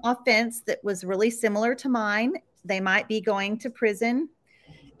an offense that was really similar to mine. They might be going to prison.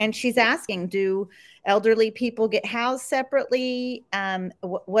 And she's asking, do elderly people get housed separately?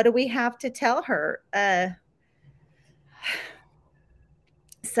 What do we have to tell her?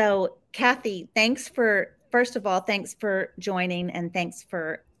 So, Kathy, first of all, thanks for joining, and thanks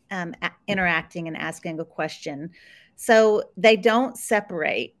for interacting and asking a question. So they don't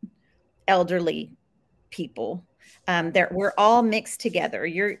separate elderly people. We're all mixed together.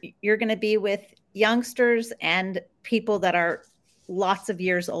 You're going to be with youngsters and people that are lots of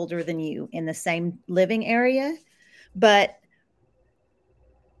years older than you in the same living area. But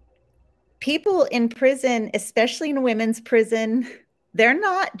people in prison, especially in women's prison, they're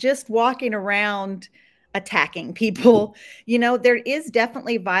not just walking around attacking people. You know, there is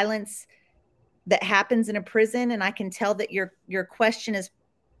definitely violence that happens in a prison. And I can tell that your question is,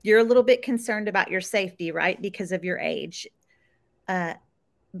 you're a little bit concerned about your safety, right? Because of your age.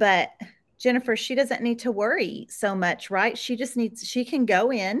 But Jennifer, she doesn't need to worry so much, right? She can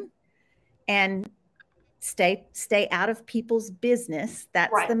go in and stay out of people's business.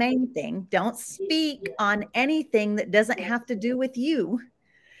 That's right. The main thing. Don't speak on anything that doesn't have to do with you.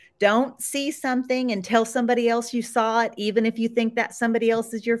 Don't see something and tell somebody else you saw it, even if you think that somebody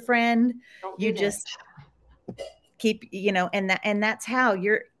else is your friend. You just keep, and that's how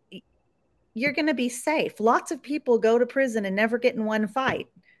you're going to be safe. Lots of people go to prison and never get in one fight.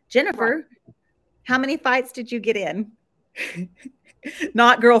 Jennifer, how many fights did you get in?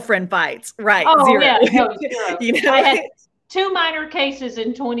 Not girlfriend fights, right? Oh, 0. Yeah, no, 0. I had 2 minor cases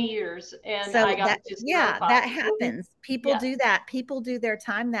in 20 years, and so I got that happens. People do that. People do their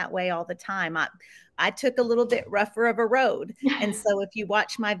time that way all the time. I took a little bit rougher of a road, and so if you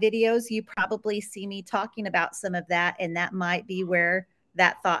watch my videos, you probably see me talking about some of that, and that might be where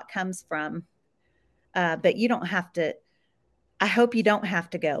that thought comes from. But you don't have to. I hope you don't have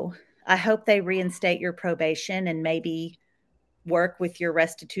to go. I hope they reinstate your probation and maybe work with your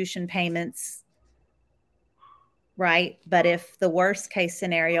restitution payments, right? But if the worst case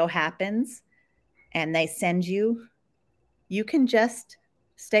scenario happens and they send you, you can just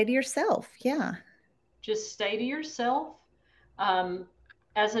stay to yourself. Yeah. Just stay to yourself.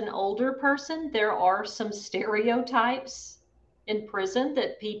 As an older person, there are some stereotypes in prison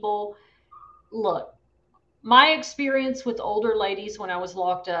that people look. My experience with older ladies when I was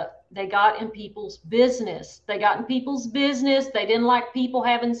locked up, they got in people's business. They didn't like people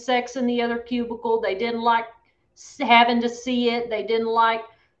having sex in the other cubicle. They didn't like having to see it. They didn't like,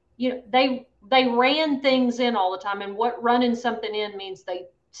 they ran things in all the time. And what running something in means they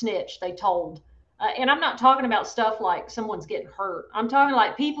snitched, they told. And I'm not talking about stuff like someone's getting hurt. I'm talking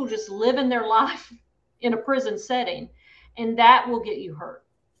like people just living their life in a prison setting. And that will get you hurt.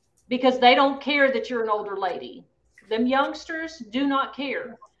 Because they don't care that you're an older lady. Them youngsters do not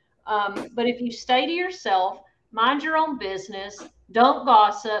care. But if you stay to yourself, mind your own business, don't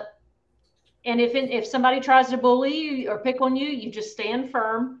gossip. And if somebody tries to bully you or pick on you, you just stand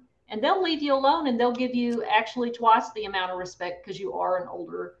firm and they'll leave you alone, and they'll give you actually twice the amount of respect because you are an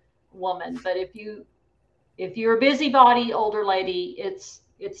older woman. But if you're a busybody older lady,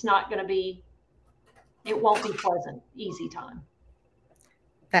 it's not going to be, it won't be pleasant, easy time.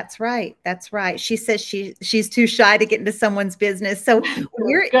 That's right. That's right. She says she's too shy to get into someone's business. So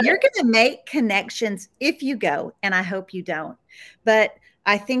you're going to make connections if you go, and I hope you don't. But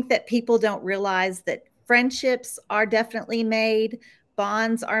I think that people don't realize that friendships are definitely made,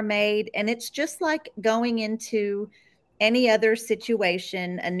 bonds are made, and it's just like going into any other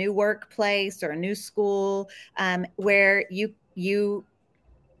situation, a new workplace or a new school, where you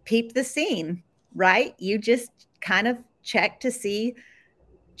peep the scene, right? You just kind of check to see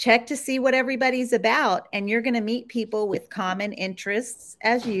what everybody's about, and you're going to meet people with common interests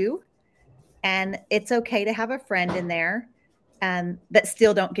as you, and it's okay to have a friend in there, but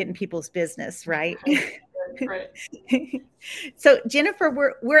still don't get in people's business, right? Right. So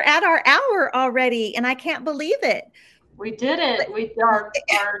Jennifer, we're at our hour already, and I can't believe it. We did it. Our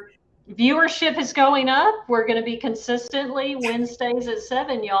viewership is going up. We're going to be consistently Wednesdays at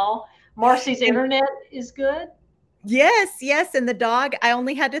 7, y'all. Marcy's internet is good. Yes. And the dog, I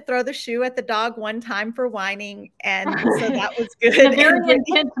only had to throw the shoe at the dog one time for whining. And so that was good. In a very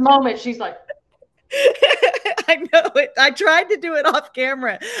intense moment, she's like, I know it. I tried to do it off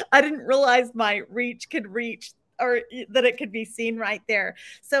camera. I didn't realize my reach could reach, or that it could be seen right there.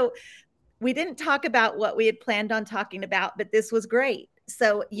 So we didn't talk about what we had planned on talking about, but this was great.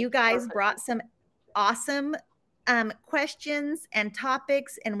 So you guys brought some awesome questions and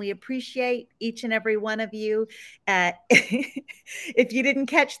topics, and we appreciate each and every one of you. If you didn't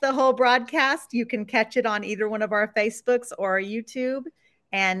catch the whole broadcast, you can catch it on either one of our Facebooks or our YouTube,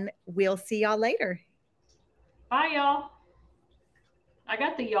 and we'll see y'all later. Bye, y'all. I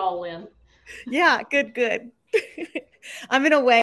got the y'all in. Yeah, good. I'm going to wait.